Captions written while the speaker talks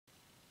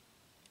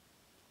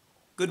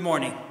Good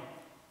morning.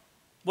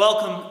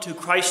 Welcome to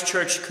Christ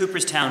Church,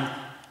 Cooperstown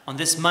on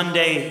this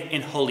Monday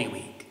in Holy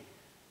Week.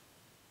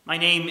 My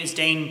name is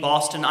Dane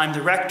Boston. I'm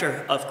the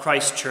rector of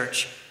Christ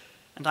Church,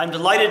 and I'm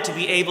delighted to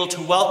be able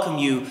to welcome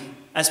you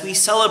as we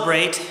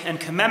celebrate and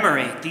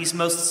commemorate these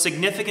most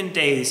significant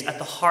days at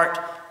the heart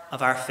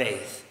of our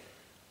faith.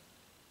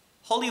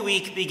 Holy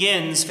Week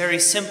begins very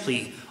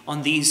simply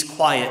on these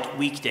quiet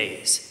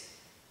weekdays.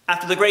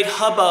 After the great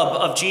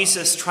hubbub of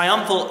Jesus'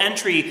 triumphal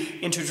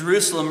entry into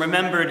Jerusalem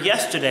remembered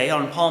yesterday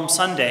on Palm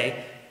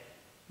Sunday,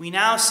 we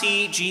now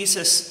see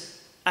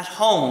Jesus at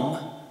home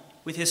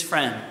with his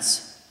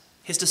friends,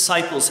 his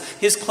disciples,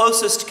 his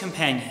closest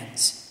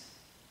companions.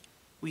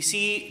 We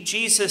see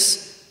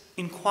Jesus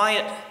in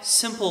quiet,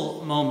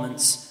 simple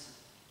moments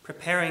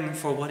preparing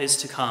for what is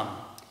to come.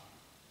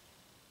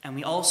 And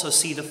we also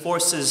see the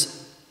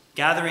forces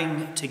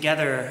gathering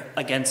together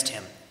against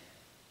him,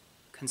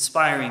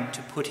 conspiring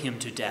to put him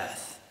to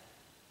death.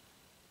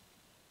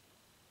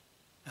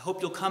 I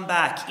hope you'll come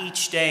back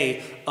each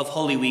day of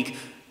Holy Week.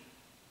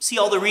 See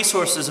all the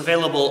resources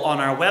available on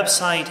our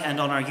website and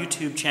on our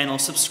YouTube channel.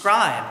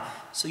 Subscribe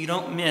so you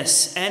don't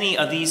miss any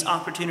of these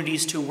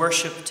opportunities to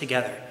worship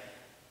together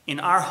in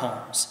our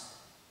homes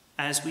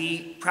as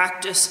we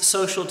practice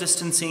social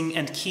distancing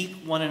and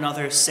keep one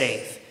another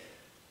safe.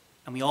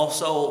 And we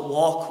also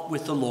walk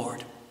with the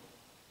Lord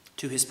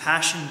to his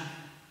passion,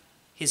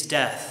 his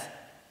death,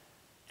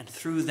 and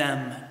through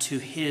them to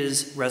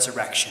his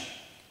resurrection.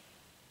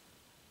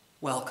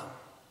 Welcome.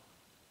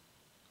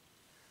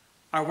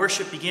 Our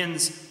worship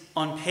begins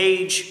on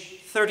page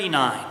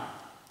 39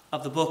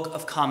 of the Book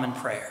of Common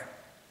Prayer.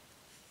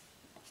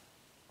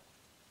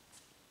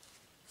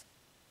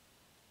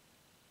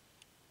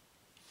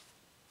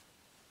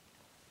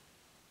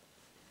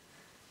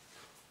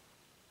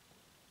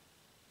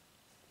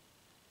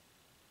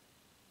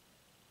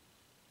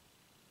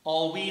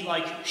 All we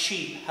like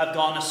sheep have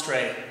gone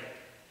astray.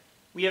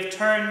 We have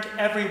turned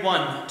every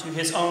one to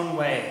his own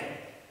way,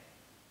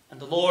 and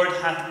the Lord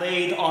hath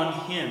laid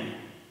on him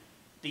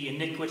the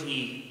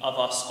iniquity of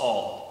us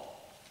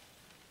all.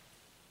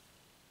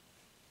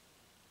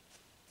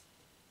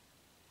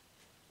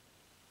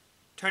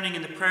 Turning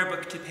in the prayer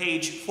book to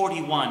page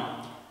 41,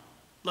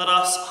 let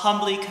us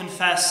humbly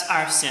confess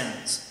our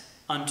sins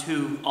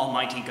unto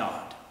Almighty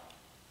God.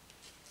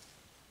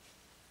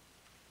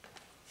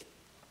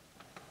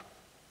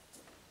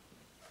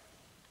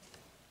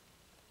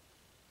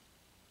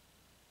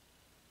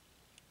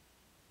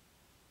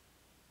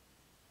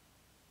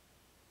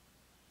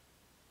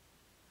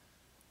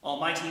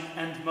 Almighty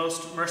and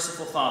most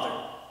merciful Father,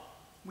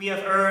 we have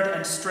erred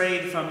and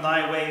strayed from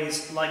thy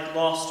ways like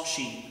lost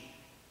sheep.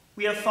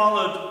 We have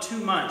followed too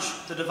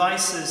much the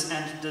devices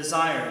and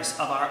desires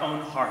of our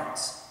own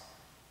hearts.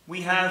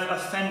 We have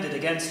offended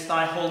against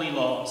thy holy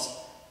laws.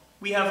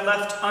 We have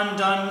left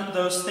undone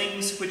those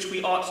things which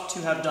we ought to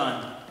have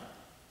done,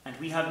 and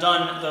we have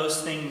done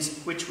those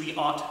things which we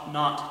ought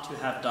not to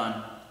have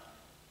done.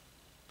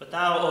 But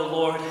thou, O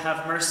Lord,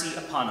 have mercy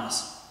upon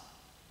us.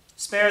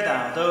 Spare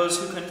thou those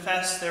who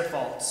confess their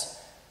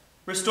faults.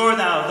 Restore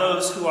thou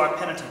those who are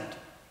penitent,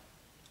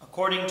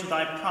 according to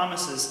thy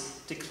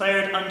promises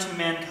declared unto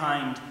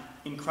mankind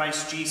in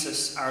Christ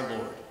Jesus our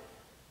Lord.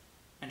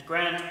 And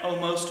grant, O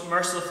most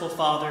merciful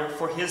Father,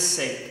 for his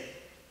sake,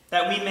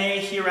 that we may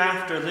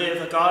hereafter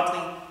live a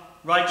godly,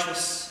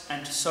 righteous,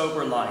 and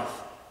sober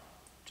life,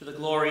 to the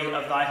glory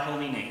of thy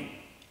holy name.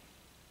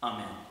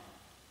 Amen.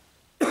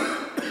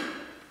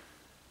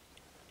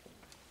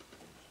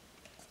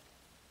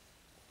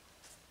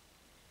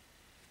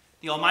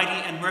 The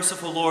Almighty and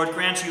merciful Lord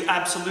grant you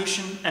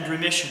absolution and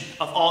remission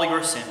of all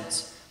your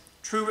sins,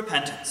 true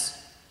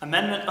repentance,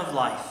 amendment of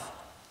life,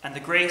 and the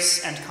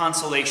grace and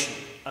consolation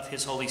of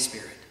his Holy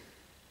Spirit.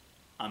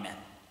 Amen.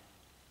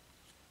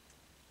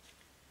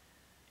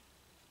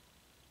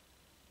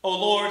 O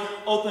Lord,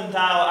 open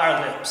thou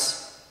our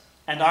lips,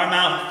 and our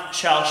mouth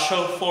shall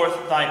show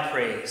forth thy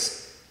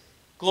praise.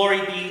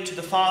 Glory be to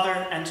the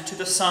Father, and to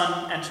the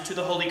Son, and to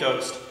the Holy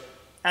Ghost,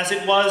 as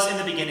it was in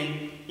the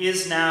beginning,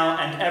 is now,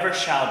 and ever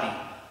shall be,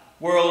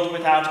 world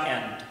without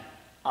end.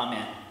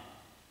 Amen.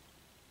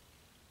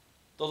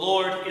 The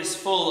Lord is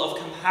full of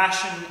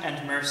compassion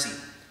and mercy.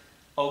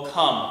 O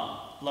come,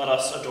 let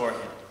us adore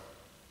him.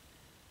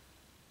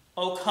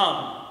 O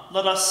come,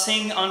 let us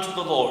sing unto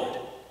the Lord.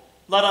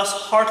 Let us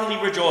heartily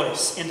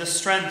rejoice in the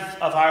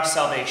strength of our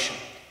salvation.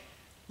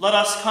 Let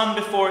us come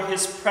before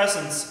his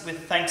presence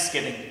with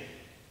thanksgiving,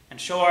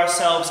 and show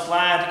ourselves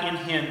glad in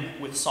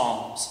him with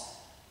psalms.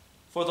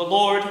 For the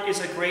Lord is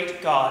a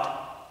great God,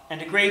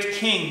 and a great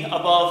King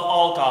above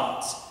all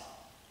gods.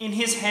 In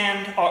his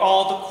hand are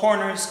all the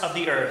corners of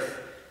the earth,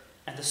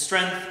 and the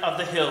strength of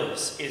the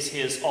hills is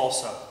his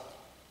also.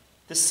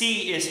 The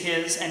sea is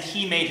his, and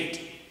he made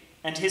it,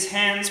 and his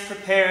hands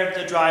prepared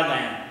the dry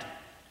land.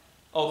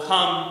 O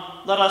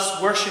come, let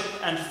us worship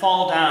and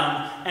fall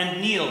down,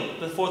 and kneel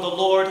before the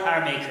Lord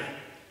our Maker.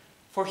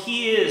 For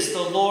he is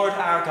the Lord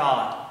our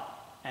God,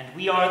 and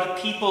we are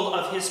the people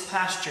of his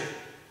pasture,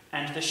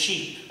 and the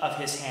sheep of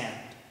his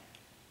hand.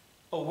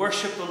 O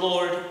worship the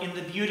Lord in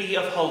the beauty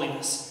of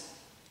holiness.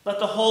 Let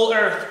the whole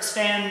earth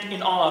stand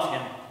in awe of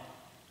him.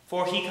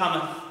 For he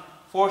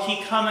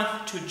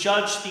cometh to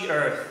judge the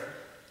earth,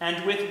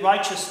 and with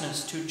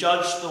righteousness to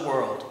judge the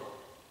world,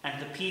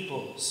 and the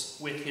peoples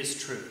with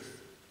his truth.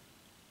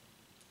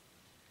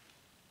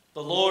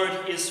 The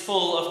Lord is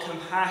full of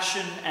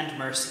compassion and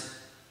mercy.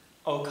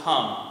 O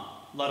come,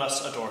 let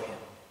us adore him.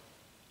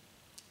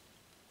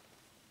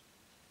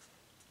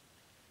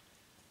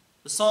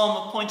 The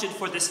psalm appointed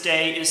for this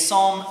day is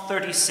Psalm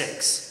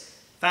 36,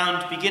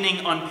 found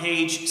beginning on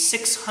page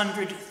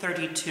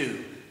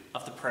 632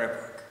 of the prayer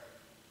book.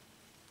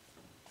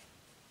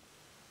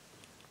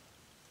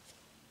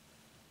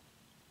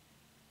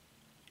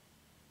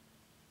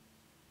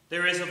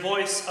 There is a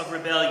voice of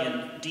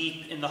rebellion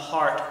deep in the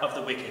heart of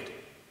the wicked.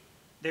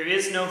 There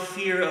is no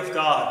fear of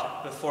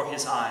God before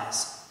his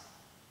eyes.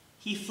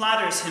 He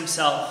flatters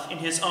himself in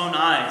his own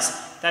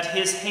eyes that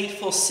his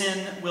hateful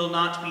sin will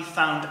not be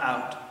found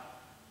out.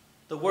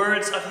 The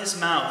words of his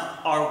mouth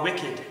are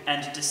wicked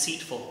and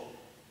deceitful.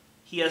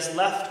 He has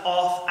left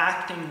off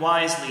acting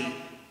wisely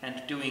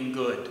and doing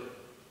good.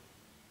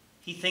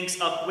 He thinks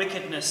up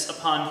wickedness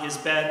upon his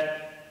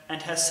bed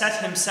and has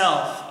set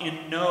himself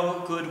in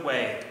no good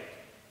way.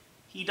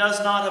 He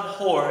does not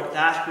abhor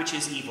that which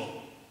is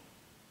evil.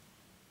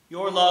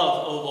 Your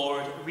love, O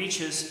Lord,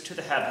 reaches to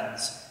the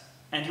heavens,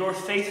 and your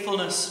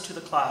faithfulness to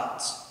the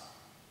clouds.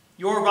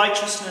 Your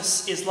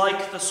righteousness is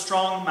like the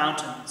strong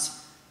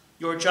mountains,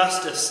 your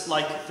justice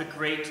like the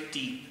great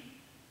deep.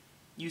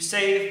 You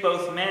save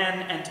both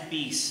man and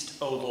beast,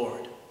 O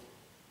Lord.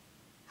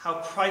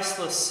 How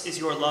priceless is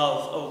your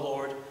love, O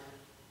Lord.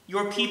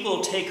 Your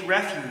people take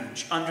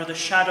refuge under the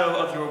shadow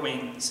of your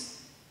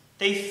wings.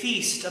 They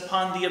feast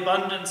upon the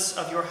abundance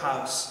of your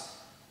house.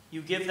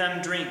 You give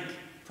them drink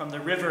from the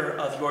river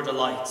of your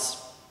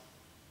delights.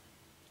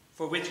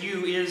 For with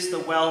you is the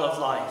well of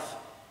life,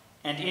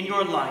 and in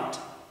your light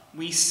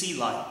we see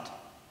light.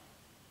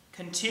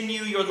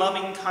 Continue your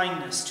loving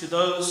kindness to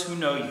those who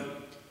know you,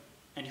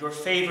 and your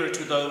favor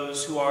to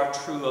those who are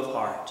true of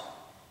heart.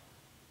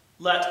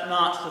 Let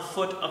not the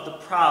foot of the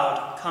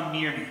proud come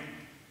near me,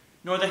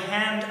 nor the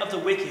hand of the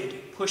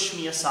wicked push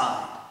me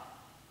aside.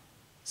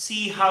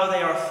 See how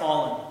they are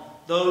fallen,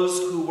 those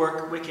who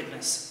work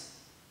wickedness.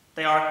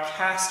 They are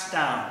cast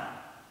down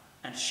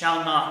and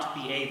shall not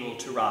be able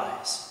to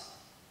rise.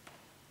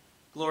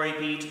 Glory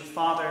be to the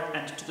Father,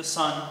 and to the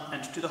Son,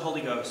 and to the Holy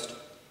Ghost,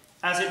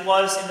 as it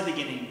was in the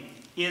beginning,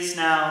 is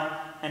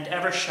now, and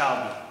ever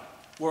shall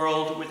be,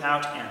 world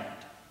without end.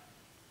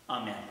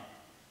 Amen.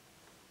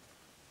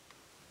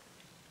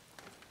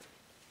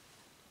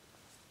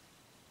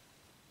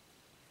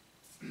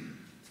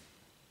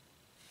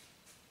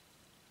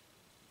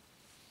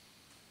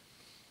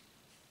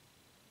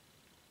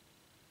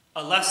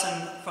 A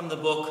lesson from the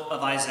book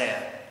of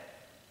Isaiah.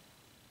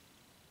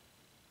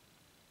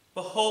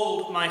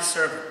 Behold my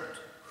servant,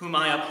 whom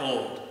I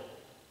uphold,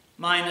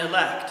 mine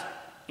elect,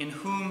 in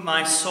whom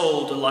my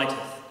soul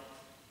delighteth.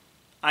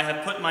 I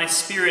have put my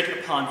spirit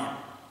upon him.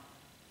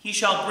 He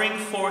shall bring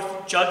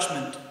forth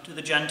judgment to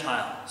the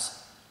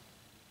Gentiles.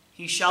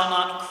 He shall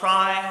not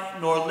cry,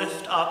 nor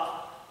lift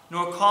up,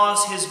 nor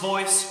cause his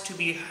voice to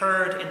be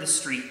heard in the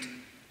street.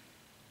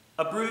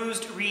 A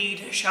bruised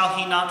reed shall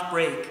he not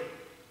break,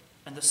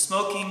 and the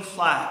smoking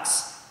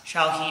flax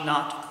shall he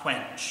not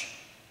quench.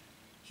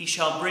 He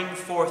shall bring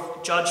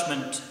forth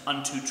judgment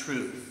unto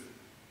truth.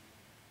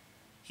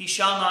 He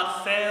shall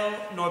not fail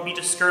nor be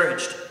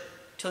discouraged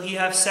till he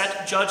have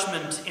set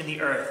judgment in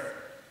the earth,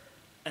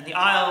 and the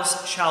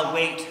isles shall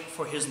wait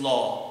for his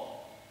law.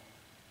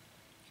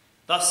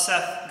 Thus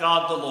saith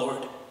God the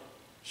Lord,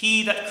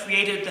 he that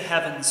created the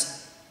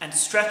heavens and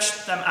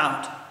stretched them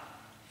out,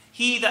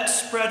 he that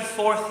spread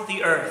forth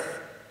the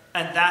earth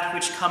and that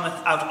which cometh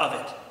out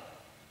of it,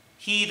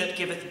 he that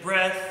giveth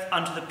breath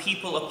unto the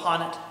people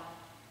upon it,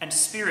 and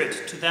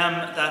spirit to them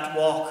that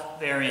walk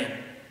therein.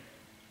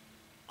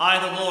 I,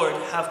 the Lord,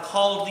 have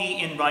called thee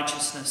in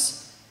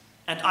righteousness,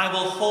 and I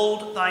will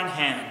hold thine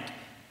hand,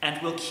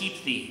 and will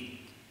keep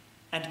thee,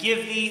 and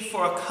give thee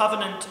for a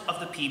covenant of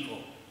the people,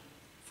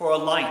 for a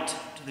light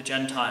to the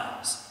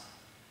Gentiles,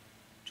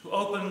 to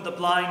open the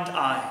blind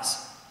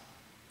eyes,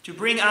 to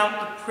bring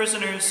out the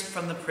prisoners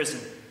from the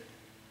prison,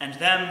 and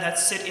them that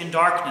sit in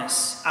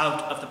darkness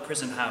out of the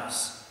prison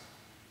house.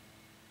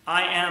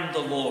 I am the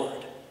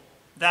Lord,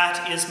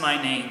 that is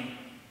my name,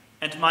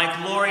 and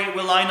my glory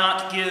will I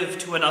not give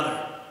to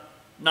another,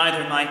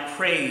 neither my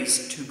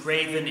praise to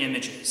graven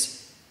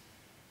images.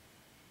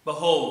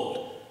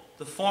 Behold,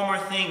 the former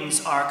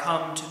things are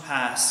come to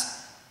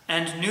pass,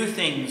 and new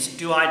things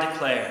do I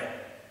declare.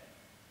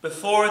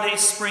 Before they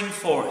spring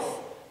forth,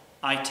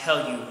 I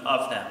tell you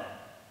of them.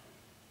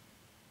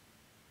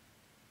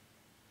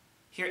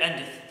 Here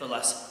endeth the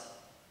lesson.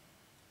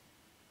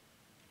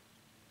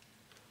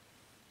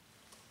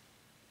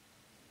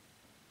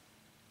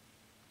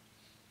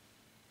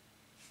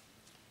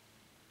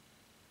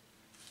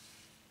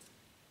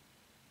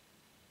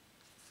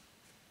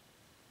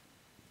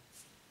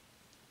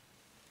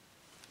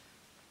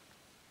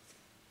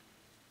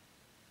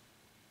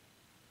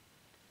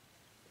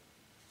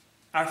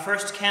 Our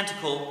first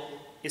canticle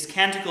is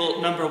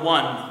Canticle number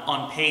 1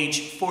 on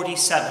page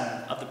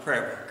 47 of the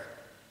prayer book.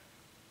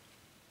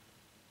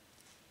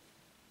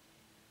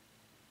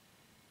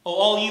 O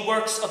all ye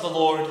works of the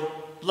Lord,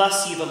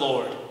 bless ye the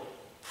Lord.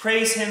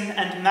 Praise him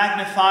and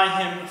magnify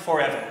him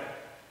forever.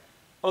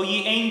 O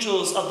ye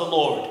angels of the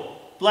Lord,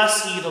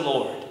 bless ye the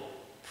Lord.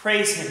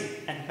 Praise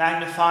him and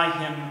magnify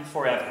him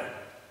forever.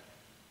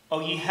 O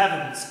ye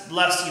heavens,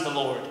 bless ye the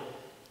Lord.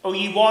 O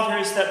ye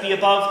waters that be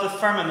above the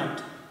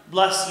firmament,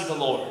 bless ye the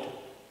Lord.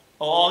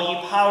 O all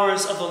ye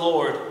powers of the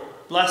Lord,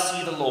 bless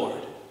ye the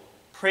Lord.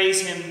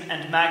 Praise him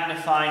and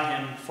magnify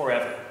him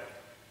forever.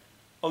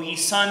 O ye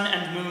sun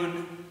and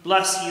moon,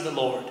 bless ye the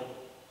Lord.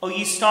 O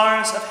ye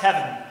stars of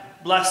heaven,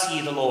 bless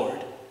ye the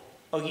Lord.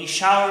 O ye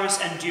showers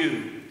and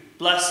dew,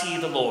 bless ye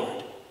the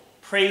Lord.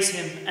 Praise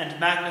him and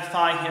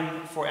magnify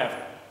him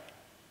forever.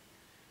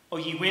 O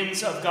ye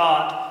winds of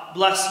God,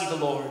 bless ye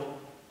the Lord.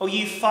 O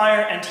ye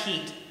fire and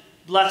heat,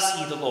 bless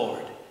ye the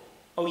Lord.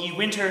 O ye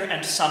winter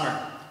and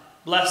summer,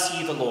 bless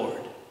ye the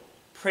Lord.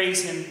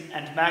 Praise him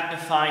and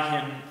magnify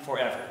him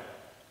forever.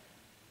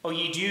 O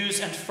ye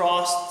dews and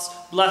frosts,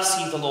 bless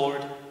ye the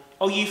Lord.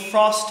 O ye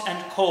frost and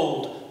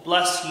cold,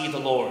 bless ye the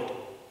Lord.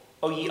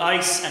 O ye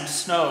ice and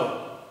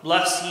snow,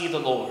 bless ye the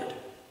Lord.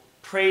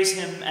 Praise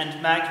him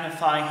and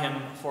magnify him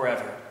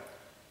forever.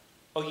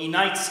 O ye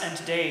nights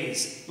and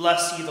days,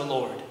 bless ye the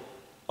Lord.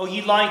 O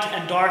ye light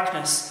and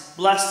darkness,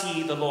 bless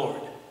ye the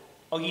Lord.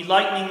 O ye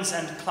lightnings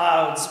and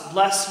clouds,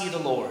 bless ye the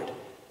Lord.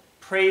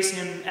 Praise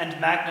him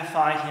and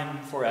magnify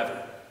him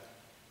forever.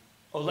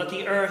 O let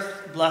the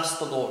earth bless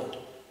the Lord.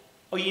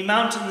 O ye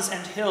mountains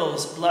and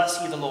hills, bless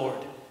ye the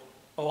Lord.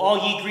 O all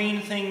ye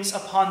green things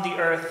upon the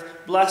earth,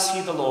 bless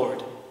ye the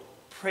Lord.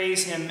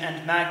 Praise him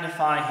and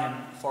magnify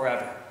him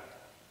forever.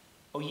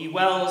 O ye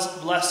wells,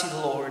 bless ye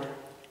the Lord.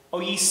 O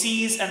ye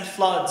seas and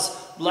floods,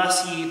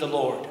 bless ye the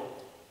Lord.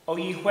 O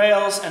ye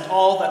whales and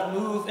all that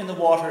move in the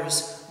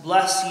waters,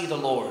 bless ye the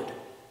Lord.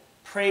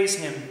 Praise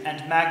him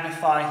and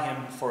magnify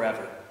him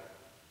forever.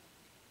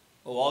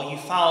 O all ye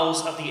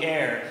fowls of the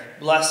air,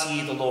 bless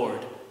ye the Lord.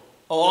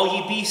 O all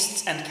ye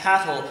beasts and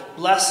cattle,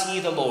 bless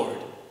ye the Lord.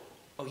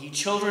 O ye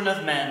children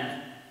of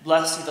men,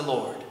 bless ye the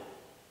Lord.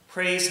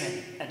 Praise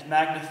him and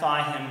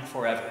magnify him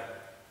forever.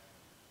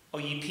 O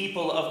ye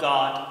people of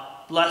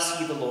God, bless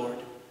ye the Lord.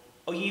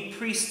 O ye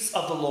priests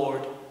of the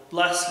Lord,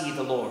 bless ye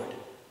the Lord.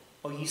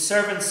 O ye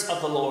servants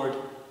of the Lord,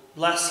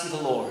 bless ye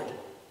the Lord.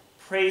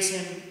 Praise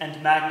him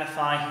and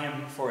magnify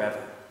him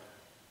forever.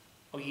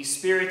 O ye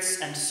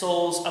spirits and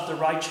souls of the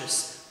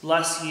righteous,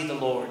 bless ye the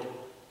Lord.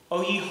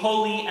 O ye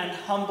holy and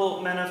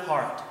humble men of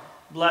heart,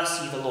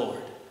 bless ye the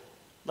Lord.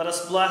 Let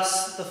us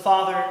bless the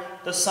Father,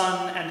 the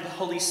Son, and the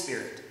Holy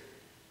Spirit.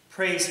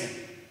 Praise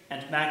him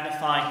and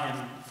magnify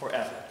him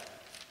forever.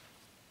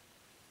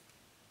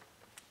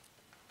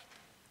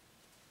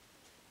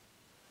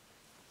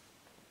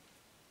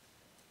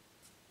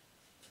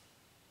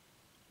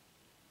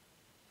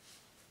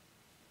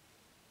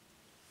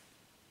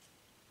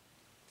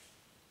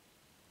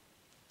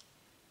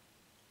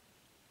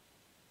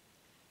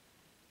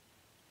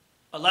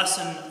 A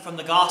lesson from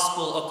the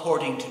Gospel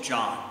according to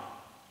John.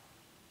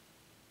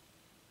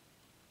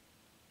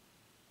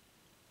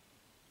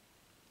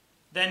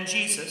 Then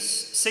Jesus,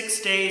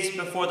 6 days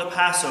before the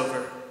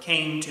Passover,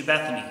 came to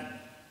Bethany,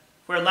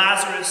 where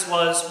Lazarus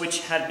was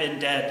which had been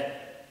dead,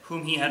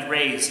 whom he had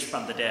raised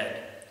from the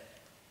dead.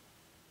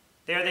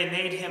 There they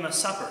made him a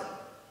supper,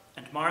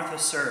 and Martha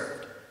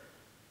served.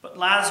 But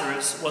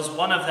Lazarus was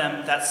one of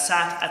them that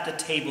sat at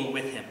the table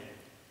with him.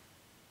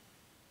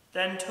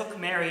 Then took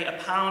Mary a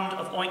pound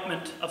of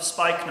ointment of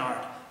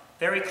spikenard,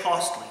 very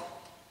costly,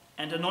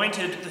 and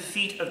anointed the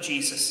feet of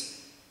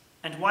Jesus,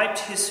 and wiped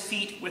his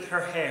feet with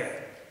her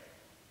hair,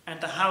 and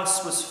the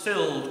house was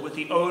filled with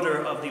the odor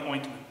of the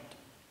ointment.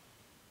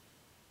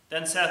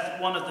 Then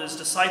saith one of his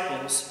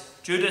disciples,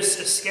 Judas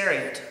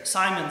Iscariot,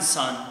 Simon's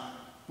son,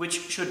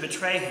 which should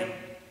betray him,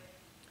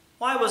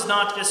 Why was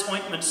not this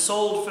ointment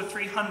sold for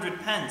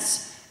 300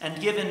 pence,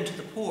 and given to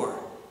the poor?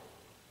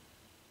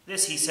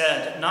 This he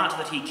said, not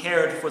that he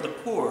cared for the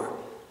poor,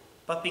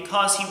 but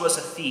because he was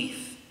a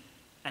thief,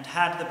 and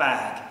had the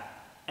bag,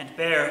 and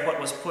bare what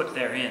was put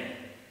therein.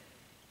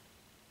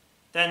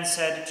 Then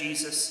said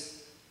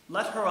Jesus,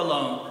 Let her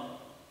alone.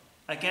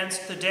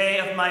 Against the day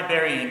of my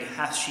burying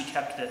hath she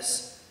kept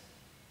this.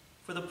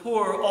 For the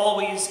poor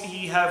always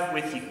ye have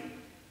with you,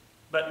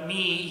 but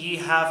me ye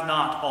have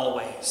not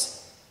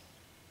always.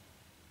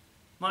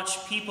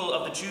 Much people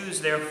of the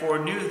Jews therefore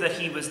knew that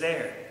he was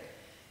there.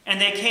 And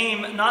they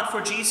came not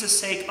for Jesus'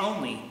 sake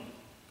only,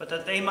 but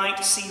that they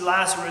might see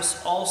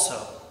Lazarus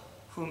also,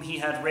 whom he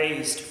had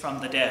raised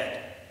from the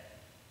dead.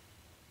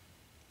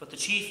 But the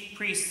chief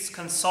priests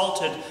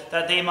consulted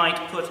that they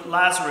might put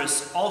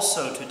Lazarus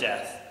also to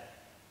death,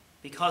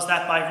 because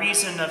that by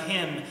reason of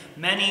him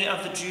many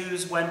of the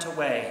Jews went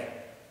away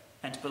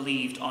and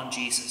believed on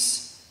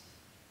Jesus.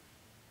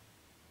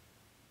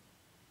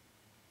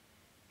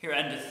 Here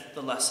endeth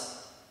the lesson.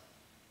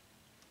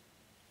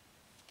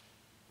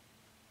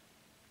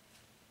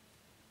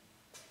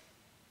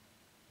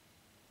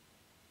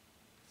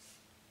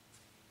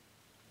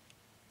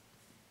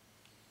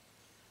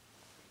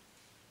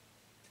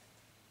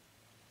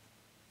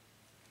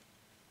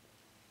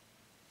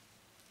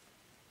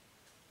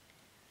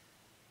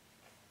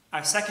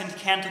 Our second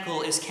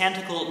canticle is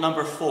canticle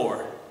number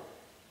 4,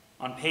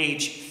 on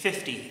page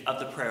 50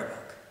 of the prayer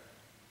book.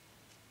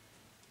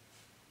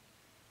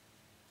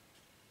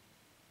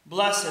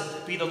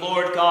 Blessed be the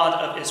Lord God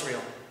of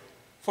Israel,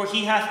 for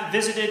he hath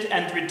visited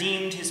and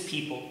redeemed his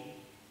people,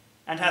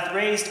 and hath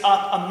raised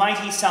up a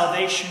mighty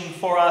salvation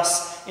for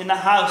us in the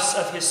house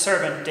of his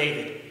servant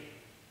David,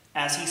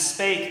 as he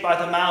spake by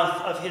the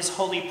mouth of his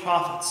holy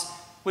prophets,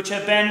 which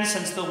have been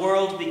since the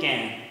world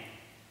began,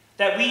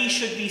 that we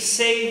should be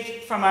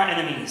saved from our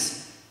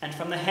enemies and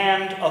from the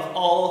hand of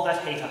all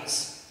that hate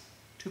us,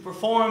 to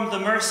perform the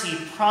mercy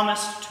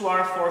promised to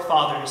our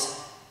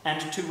forefathers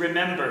and to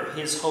remember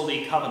his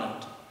holy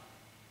covenant,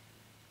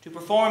 to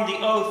perform the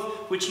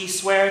oath which he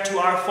sware to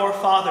our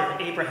forefather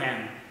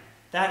Abraham,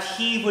 that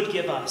he would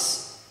give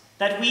us,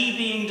 that we,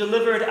 being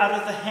delivered out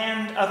of the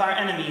hand of our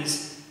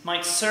enemies,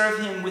 might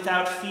serve him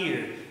without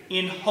fear,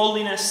 in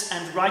holiness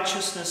and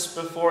righteousness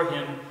before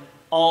him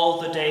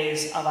all the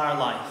days of our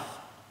life.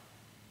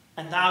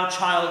 And thou,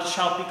 child,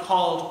 shalt be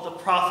called the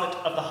prophet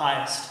of the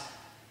highest,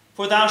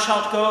 for thou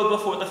shalt go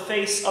before the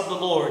face of the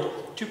Lord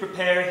to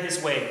prepare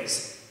his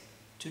ways,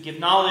 to give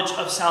knowledge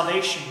of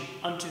salvation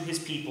unto his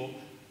people,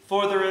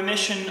 for the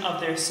remission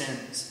of their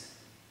sins,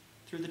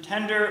 through the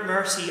tender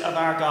mercy of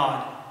our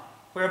God,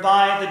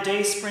 whereby the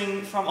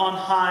dayspring from on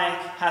high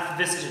hath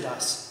visited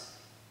us,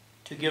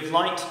 to give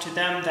light to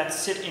them that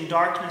sit in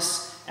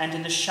darkness and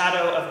in the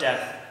shadow of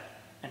death,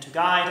 and to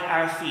guide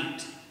our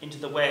feet into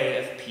the way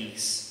of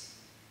peace.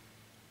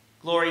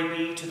 Glory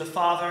be to the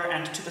Father,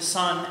 and to the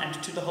Son,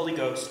 and to the Holy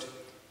Ghost,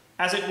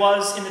 as it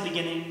was in the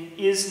beginning,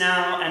 is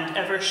now, and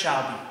ever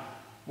shall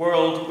be,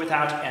 world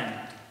without end.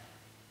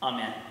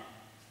 Amen.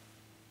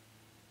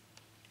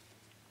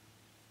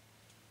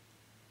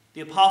 The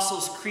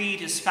Apostles'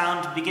 Creed is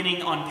found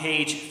beginning on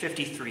page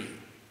 53.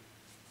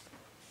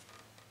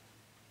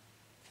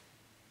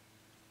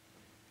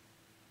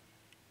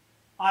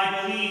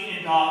 I believe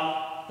in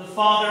God, the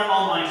Father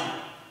Almighty,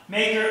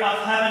 maker of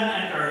heaven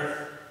and earth,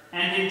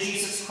 and in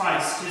Jesus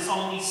Christ, his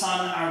only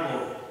Son, our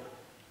Lord,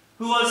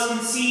 who was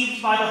conceived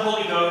by the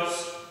Holy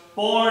Ghost,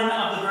 born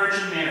of the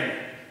Virgin Mary,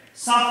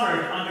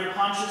 suffered under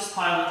Pontius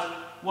Pilate,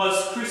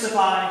 was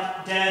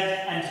crucified,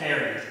 dead, and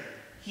buried.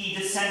 He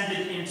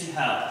descended into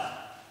hell.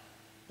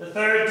 The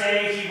third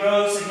day he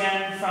rose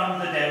again from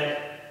the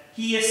dead.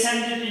 He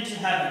ascended into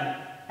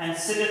heaven, and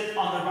sitteth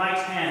on the right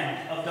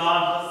hand of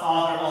God the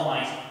Father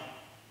Almighty.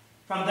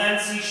 From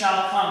thence he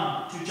shall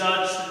come to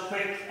judge the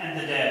quick and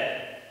the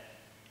dead.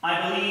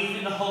 I believe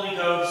in the Holy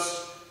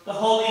Ghost, the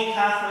Holy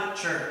Catholic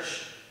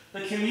Church,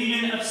 the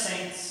communion of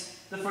saints,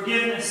 the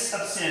forgiveness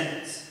of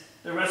sins,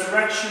 the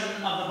resurrection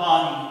of the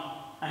body,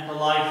 and the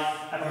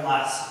life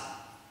everlasting.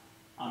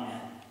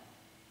 Amen.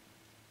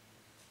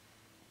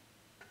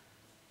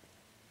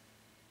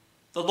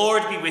 The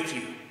Lord be with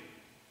you,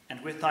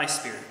 and with thy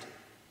spirit.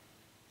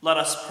 Let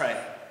us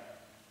pray.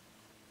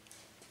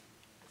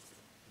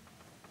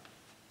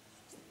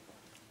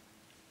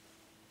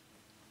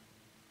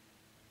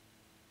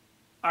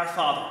 Our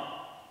Father,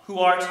 who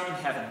art in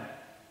heaven,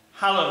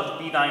 hallowed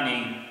be thy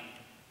name.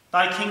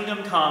 Thy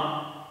kingdom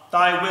come,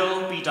 thy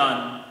will be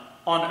done,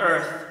 on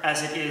earth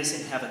as it is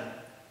in heaven.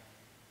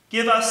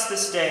 Give us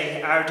this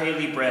day our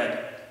daily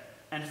bread,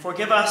 and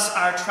forgive us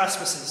our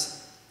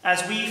trespasses,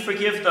 as we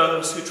forgive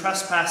those who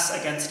trespass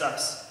against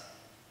us.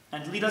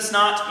 And lead us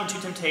not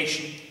into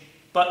temptation,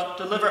 but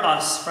deliver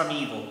us from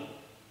evil.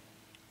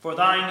 For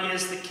thine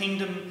is the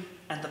kingdom,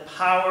 and the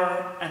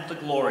power, and the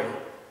glory,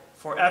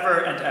 forever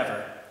and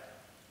ever.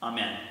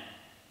 Amen.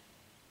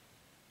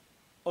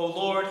 O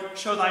Lord,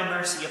 show thy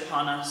mercy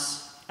upon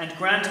us, and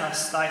grant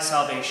us thy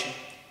salvation.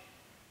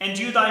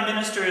 Endue thy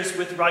ministers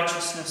with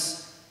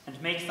righteousness, and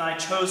make thy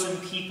chosen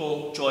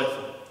people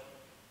joyful.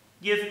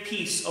 Give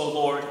peace, O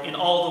Lord, in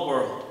all the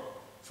world,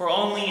 for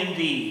only in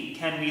thee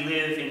can we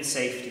live in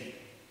safety.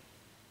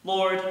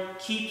 Lord,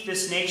 keep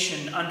this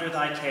nation under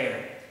thy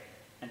care,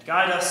 and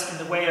guide us in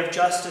the way of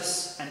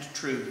justice and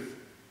truth.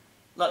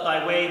 Let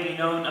thy way be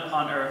known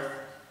upon earth,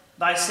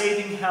 thy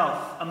saving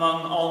health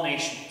among all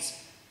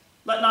nations.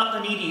 Let not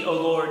the needy, O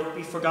Lord,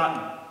 be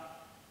forgotten,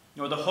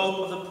 nor the hope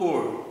of the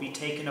poor be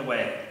taken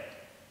away.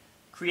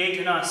 Create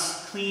in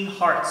us clean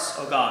hearts,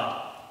 O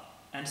God,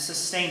 and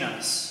sustain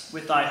us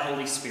with thy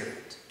Holy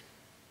Spirit.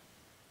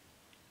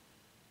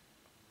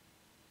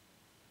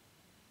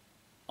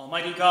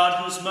 Almighty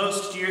God, whose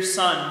most dear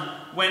Son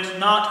went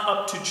not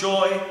up to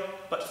joy,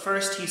 but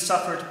first he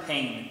suffered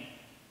pain,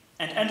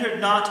 and entered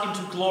not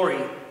into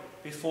glory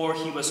before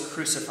he was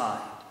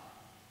crucified.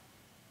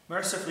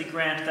 Mercifully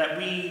grant that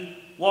we,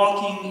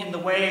 walking in the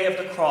way of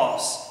the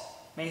cross,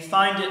 may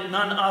find it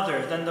none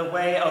other than the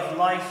way of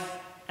life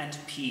and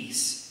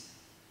peace.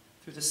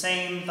 Through the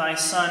same thy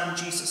Son,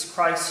 Jesus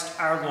Christ,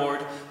 our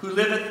Lord, who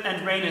liveth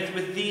and reigneth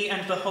with thee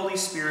and the Holy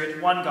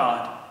Spirit, one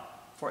God,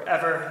 for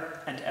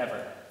ever and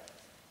ever.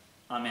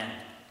 Amen.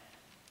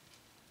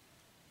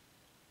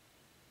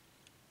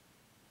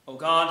 O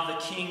God,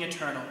 the King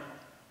eternal,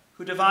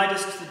 who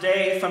dividest the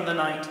day from the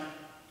night,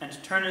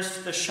 and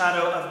turnest the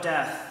shadow of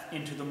death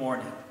into the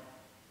morning,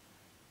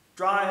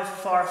 Drive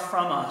far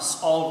from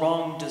us all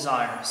wrong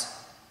desires.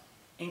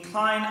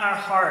 Incline our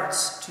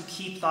hearts to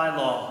keep thy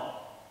law,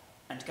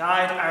 and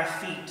guide our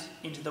feet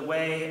into the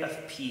way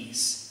of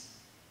peace.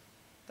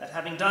 That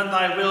having done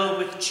thy will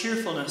with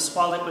cheerfulness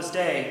while it was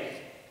day,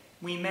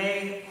 we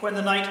may, when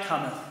the night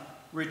cometh,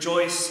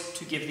 rejoice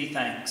to give thee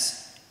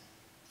thanks.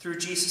 Through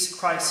Jesus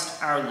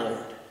Christ our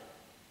Lord.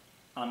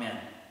 Amen.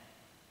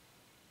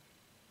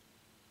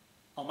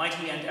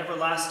 Almighty and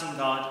everlasting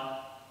God,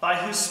 by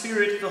whose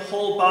Spirit the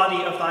whole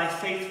body of thy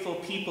faithful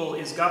people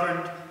is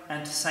governed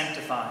and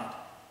sanctified,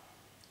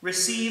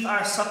 receive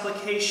our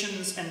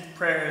supplications and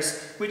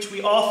prayers, which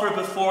we offer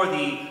before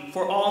thee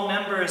for all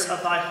members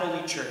of thy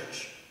holy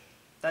church,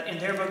 that in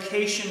their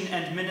vocation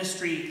and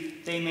ministry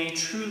they may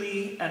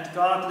truly and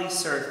godly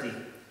serve thee,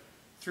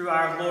 through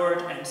our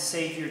Lord and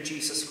Savior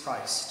Jesus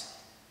Christ.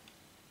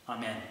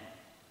 Amen.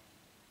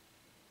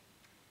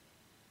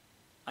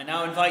 I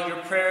now invite your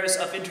prayers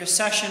of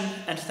intercession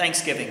and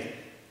thanksgiving,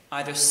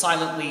 either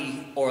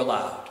silently or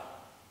aloud.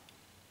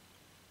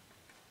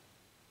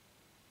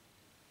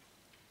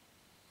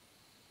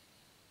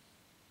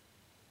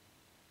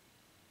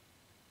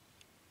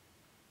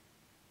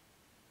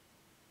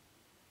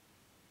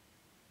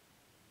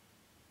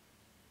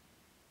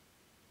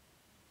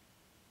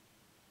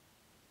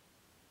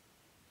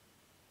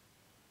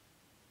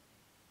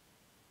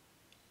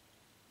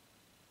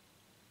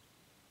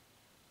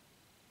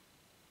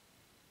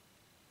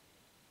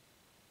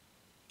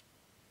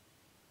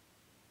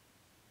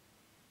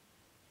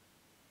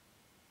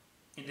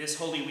 In this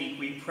Holy Week,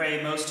 we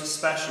pray most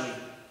especially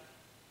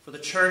for the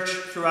Church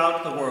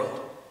throughout the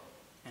world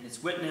and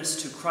its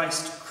witness to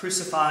Christ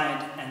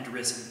crucified and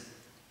risen.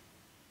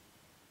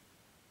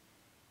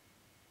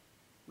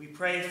 We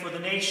pray for the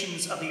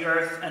nations of the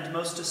earth and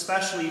most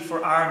especially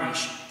for our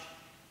nation,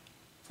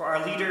 for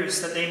our leaders,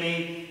 that they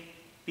may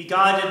be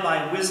guided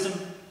by wisdom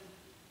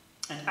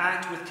and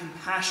act with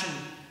compassion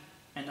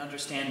and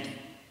understanding.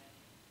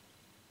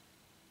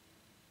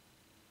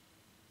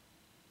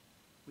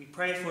 We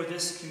pray for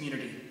this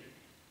community,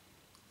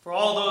 for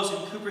all those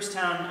in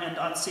Cooperstown and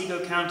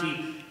Otsego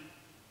County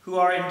who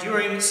are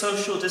enduring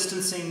social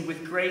distancing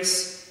with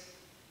grace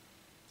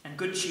and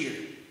good cheer,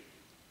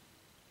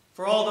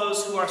 for all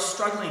those who are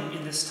struggling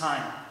in this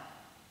time,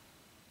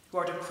 who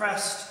are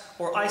depressed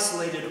or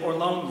isolated or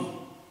lonely.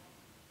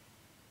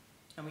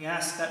 And we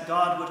ask that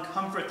God would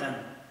comfort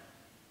them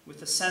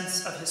with the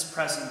sense of his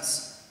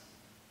presence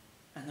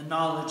and the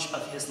knowledge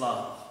of his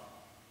love.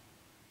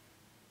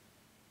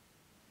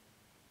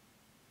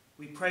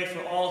 We pray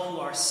for all who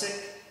are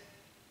sick,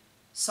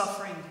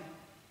 suffering,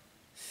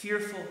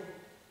 fearful,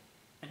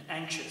 and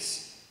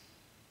anxious.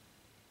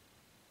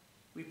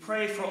 We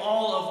pray for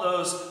all of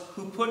those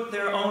who put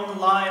their own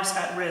lives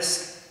at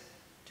risk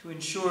to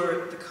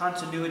ensure the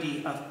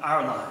continuity of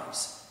our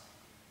lives,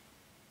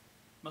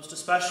 most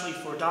especially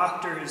for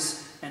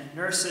doctors and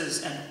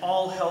nurses and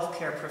all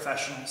healthcare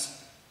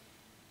professionals,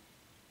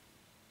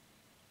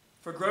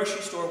 for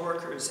grocery store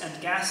workers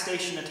and gas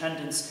station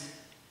attendants,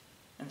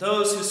 and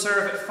those who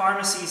serve at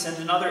pharmacies and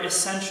in other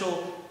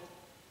essential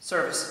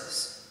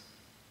services.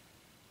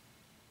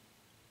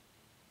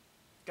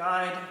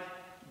 Guide,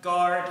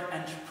 guard,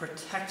 and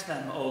protect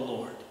them, O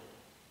Lord.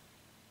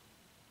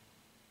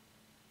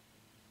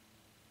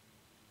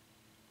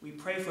 We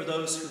pray for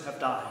those who have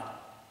died,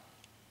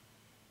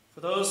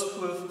 for those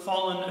who have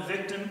fallen a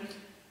victim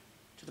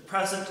to the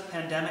present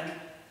pandemic,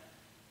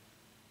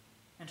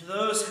 and to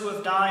those who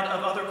have died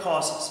of other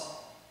causes,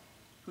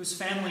 whose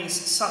families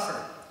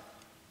suffer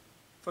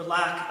for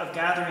lack of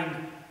gathering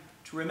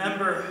to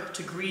remember,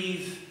 to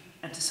grieve,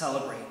 and to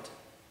celebrate.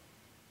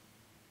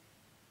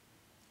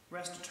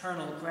 Rest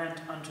eternal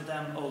grant unto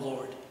them, O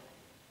Lord,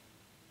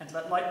 and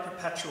let light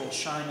perpetual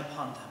shine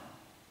upon them.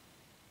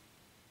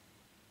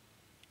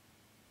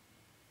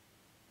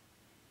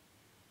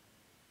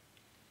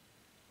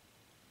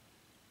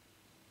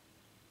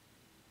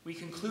 We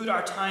conclude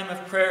our time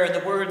of prayer in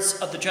the words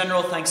of the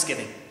General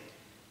Thanksgiving,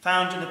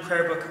 found in the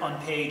prayer book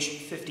on page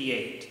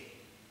 58.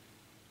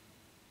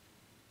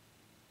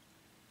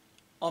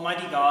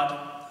 Almighty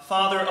God,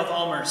 Father of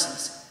all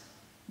mercies,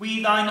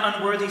 we, thine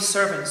unworthy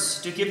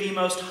servants, do give thee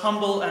most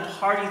humble and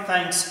hearty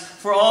thanks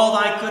for all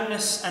thy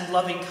goodness and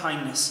loving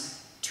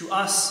kindness to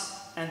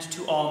us and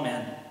to all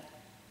men.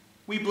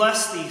 We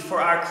bless thee for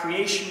our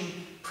creation,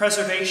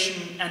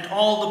 preservation, and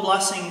all the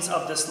blessings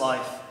of this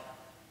life,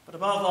 but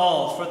above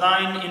all for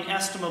thine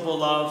inestimable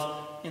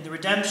love in the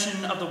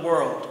redemption of the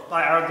world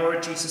by our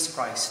Lord Jesus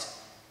Christ,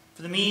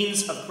 for the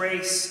means of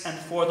grace and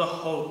for the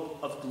hope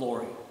of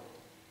glory.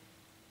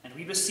 And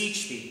we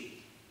beseech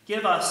thee,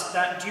 give us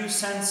that due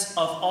sense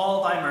of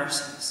all thy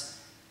mercies,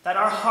 that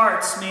our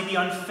hearts may be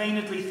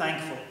unfeignedly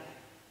thankful,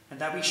 and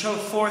that we show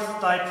forth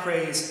thy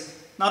praise,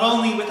 not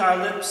only with our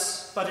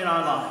lips, but in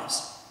our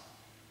lives,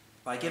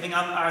 by giving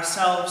up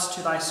ourselves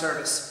to thy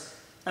service,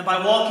 and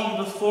by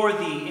walking before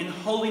thee in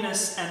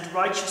holiness and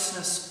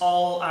righteousness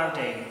all our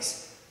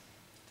days.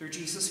 Through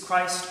Jesus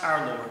Christ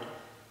our Lord,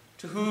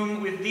 to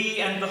whom with thee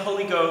and the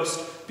Holy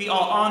Ghost be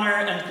all honor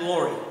and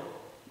glory,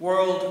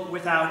 world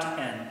without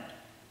end.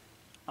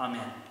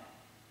 Amen.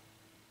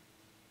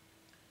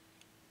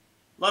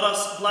 Let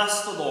us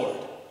bless the Lord.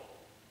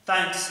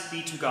 Thanks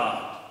be to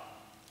God.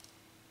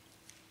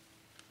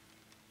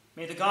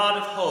 May the God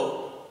of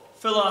hope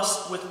fill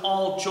us with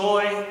all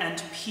joy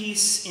and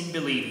peace in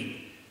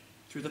believing,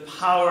 through the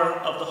power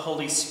of the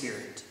Holy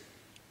Spirit.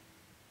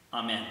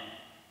 Amen.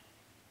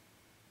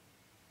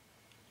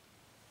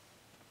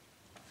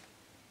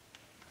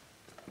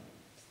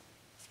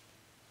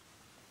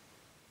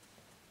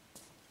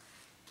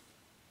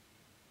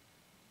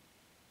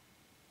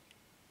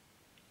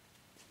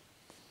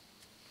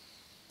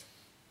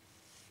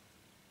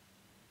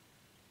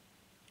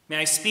 May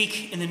I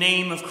speak in the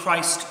name of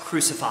Christ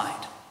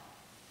crucified.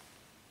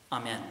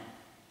 Amen.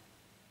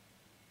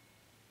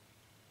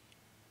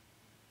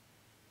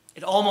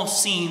 It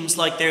almost seems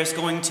like there's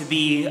going to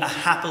be a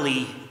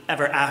happily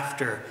ever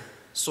after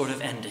sort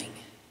of ending.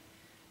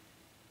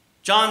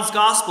 John's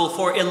Gospel,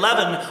 for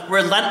 11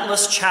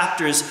 relentless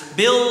chapters,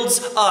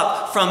 builds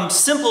up from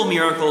simple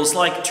miracles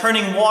like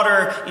turning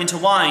water into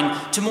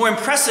wine to more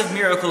impressive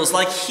miracles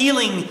like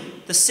healing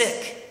the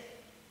sick.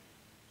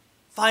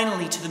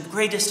 Finally, to the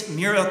greatest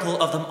miracle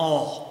of them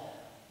all,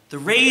 the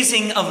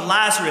raising of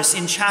Lazarus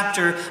in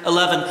chapter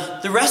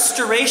 11, the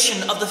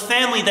restoration of the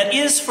family that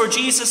is for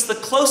Jesus the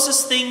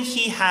closest thing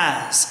he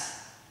has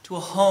to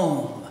a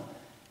home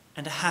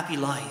and a happy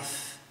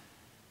life.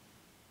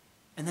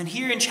 And then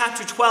here in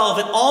chapter 12,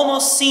 it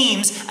almost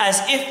seems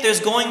as if there's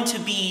going to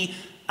be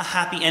a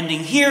happy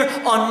ending. Here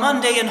on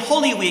Monday and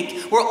Holy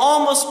Week, we're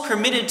almost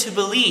permitted to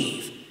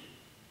believe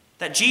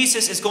that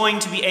Jesus is going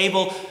to be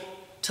able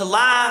to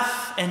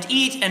laugh and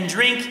eat and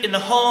drink in the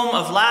home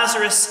of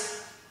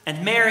Lazarus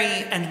and Mary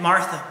and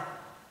Martha.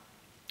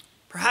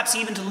 Perhaps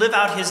even to live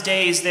out his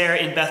days there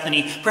in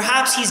Bethany.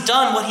 Perhaps he's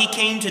done what he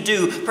came to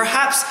do.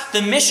 Perhaps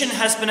the mission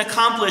has been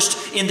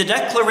accomplished in the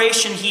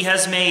declaration he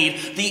has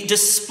made, the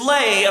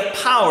display of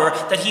power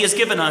that he has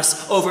given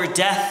us over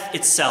death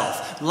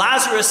itself.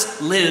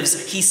 Lazarus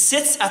lives. He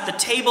sits at the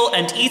table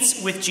and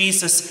eats with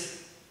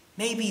Jesus.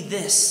 Maybe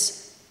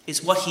this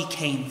is what he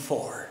came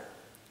for.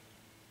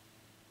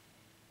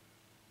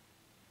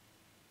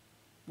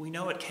 We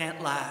know it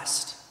can't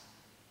last.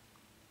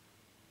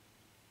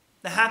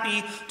 The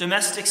happy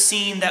domestic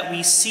scene that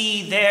we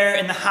see there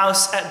in the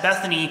house at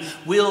Bethany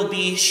will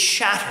be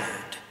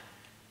shattered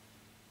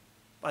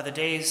by the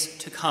days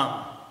to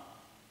come.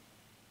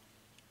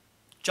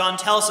 John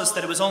tells us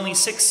that it was only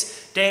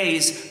 6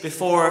 days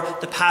before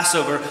the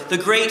Passover, the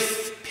great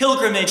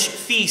pilgrimage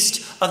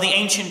feast of the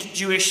ancient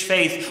Jewish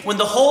faith, when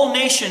the whole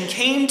nation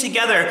came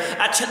together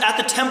at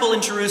the temple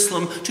in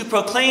Jerusalem to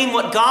proclaim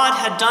what God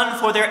had done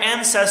for their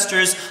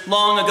ancestors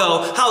long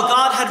ago, how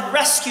God had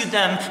rescued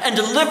them and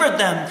delivered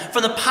them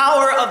from the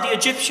power of the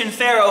Egyptian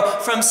Pharaoh,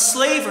 from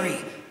slavery,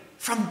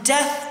 from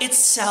death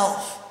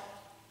itself.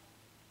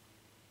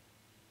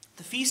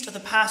 The feast of the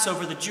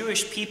Passover, the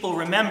Jewish people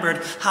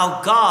remembered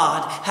how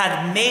God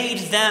had made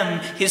them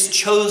his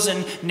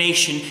chosen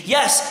nation.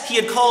 Yes, he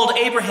had called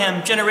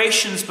Abraham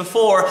generations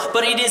before,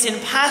 but it is in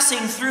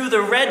passing through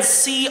the Red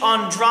Sea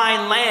on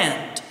dry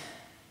land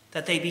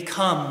that they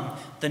become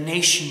the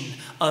nation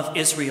of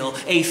Israel,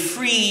 a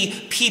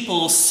free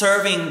people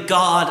serving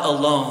God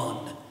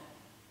alone.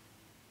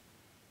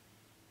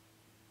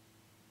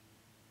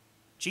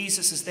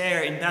 Jesus is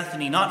there in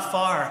Bethany, not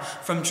far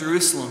from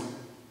Jerusalem,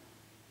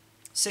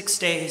 6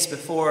 days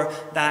before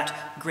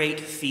that great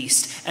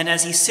feast. And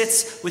as he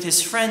sits with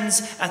his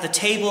friends at the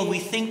table, we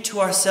think to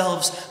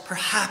ourselves,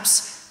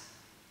 perhaps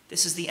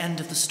this is the end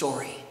of the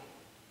story.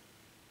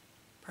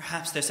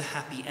 Perhaps there's a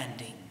happy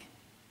ending.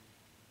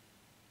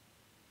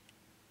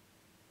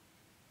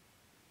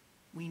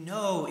 We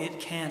know it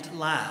can't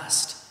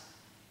last,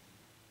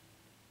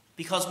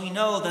 because we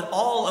know that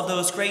all of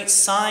those great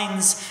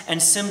signs and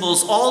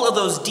symbols, all of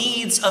those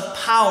deeds of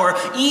power,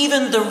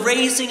 even the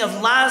raising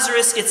of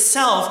Lazarus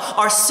itself,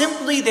 are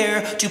simply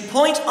there to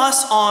point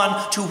us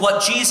on to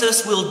what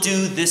Jesus will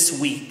do this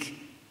week.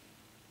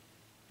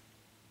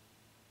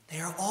 They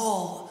are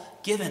all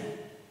given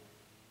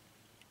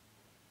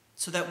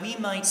so that we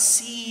might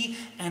see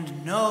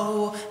and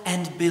know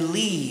and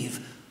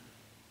believe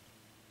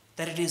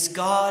that it is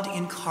God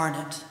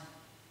incarnate,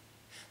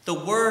 the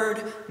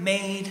Word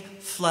made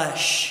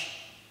flesh,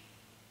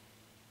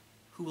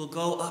 who will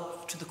go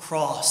up to the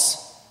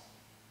cross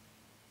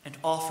and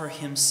offer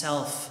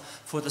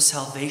himself for the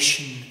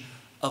salvation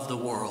of the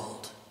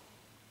world.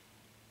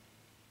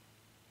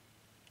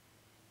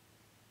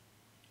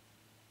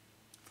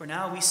 For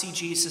now we see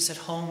Jesus at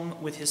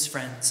home with his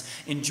friends,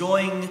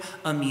 enjoying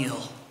a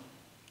meal.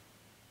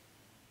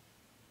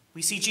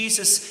 We see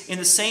Jesus in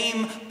the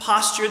same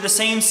posture, the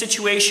same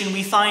situation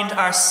we find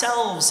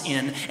ourselves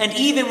in. And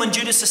even when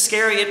Judas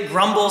Iscariot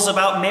grumbles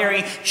about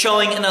Mary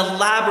showing an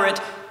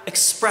elaborate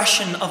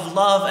expression of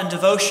love and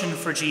devotion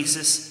for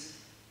Jesus,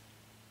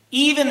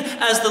 even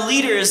as the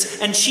leaders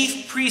and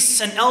chief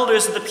priests and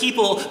elders of the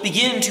people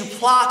begin to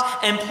plot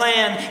and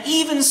plan,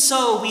 even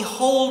so we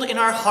hold in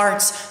our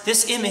hearts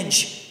this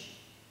image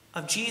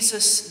of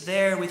Jesus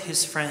there with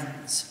his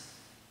friends.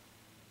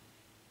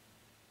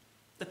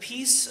 The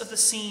peace of the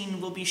scene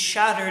will be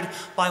shattered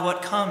by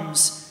what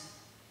comes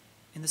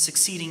in the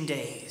succeeding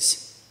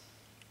days.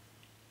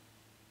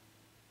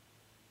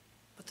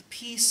 But the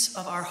peace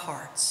of our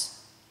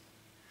hearts,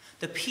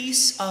 the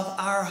peace of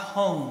our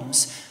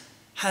homes,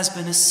 has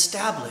been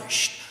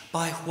established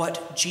by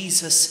what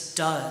Jesus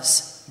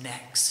does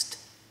next.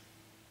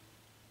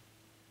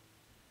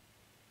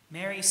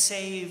 Mary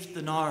saved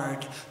the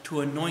nard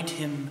to anoint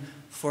him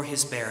for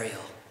his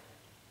burial.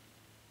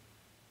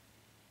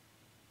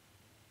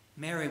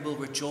 Mary will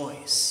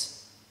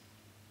rejoice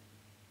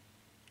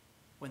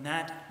when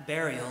that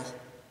burial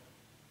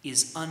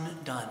is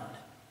undone,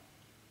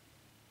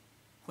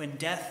 when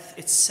death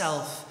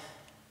itself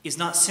is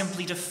not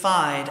simply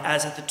defied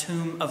as at the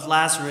tomb of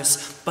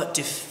Lazarus, but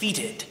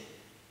defeated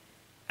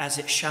as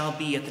it shall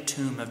be at the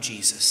tomb of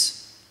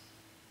Jesus.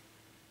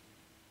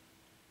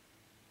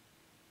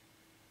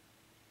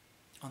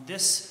 On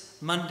this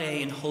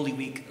Monday in Holy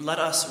Week, let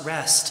us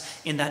rest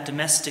in that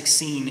domestic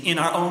scene in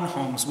our own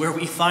homes where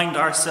we find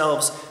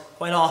ourselves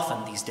quite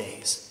often these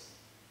days.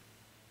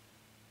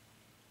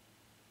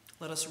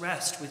 Let us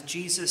rest with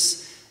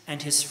Jesus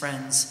and his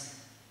friends.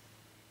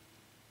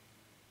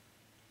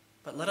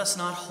 But let us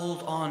not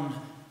hold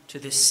on to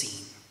this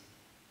scene.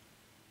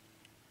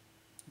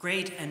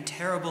 Great and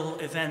terrible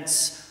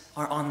events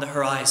are on the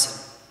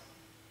horizon.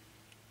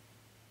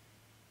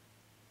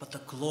 But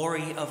the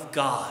glory of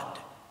God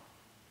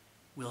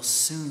will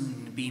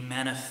soon be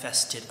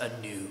manifested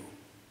anew.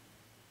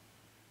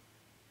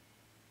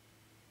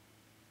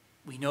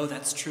 We know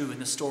that's true in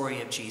the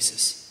story of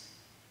Jesus.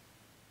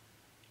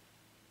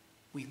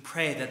 We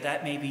pray that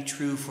that may be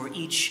true for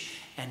each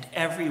and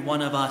every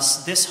one of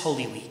us this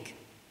Holy Week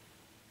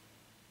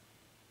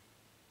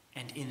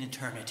and in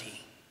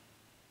eternity.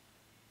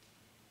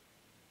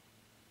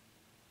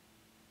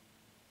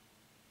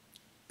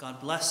 God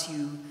bless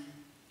you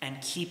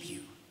and keep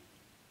you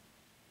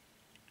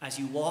as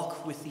you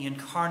walk with the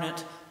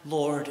incarnate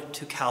Lord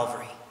to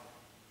Calvary.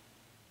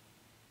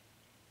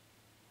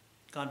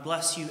 God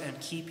bless you and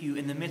keep you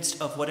in the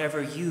midst of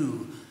whatever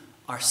you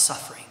are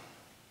suffering.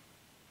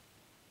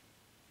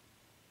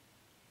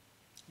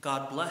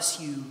 God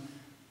bless you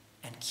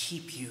and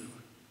keep you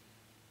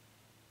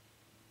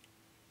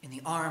in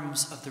the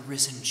arms of the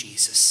risen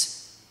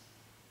Jesus.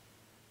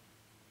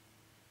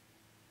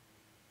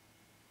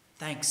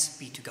 Thanks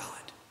be to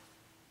God.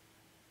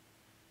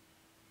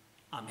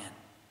 Amen.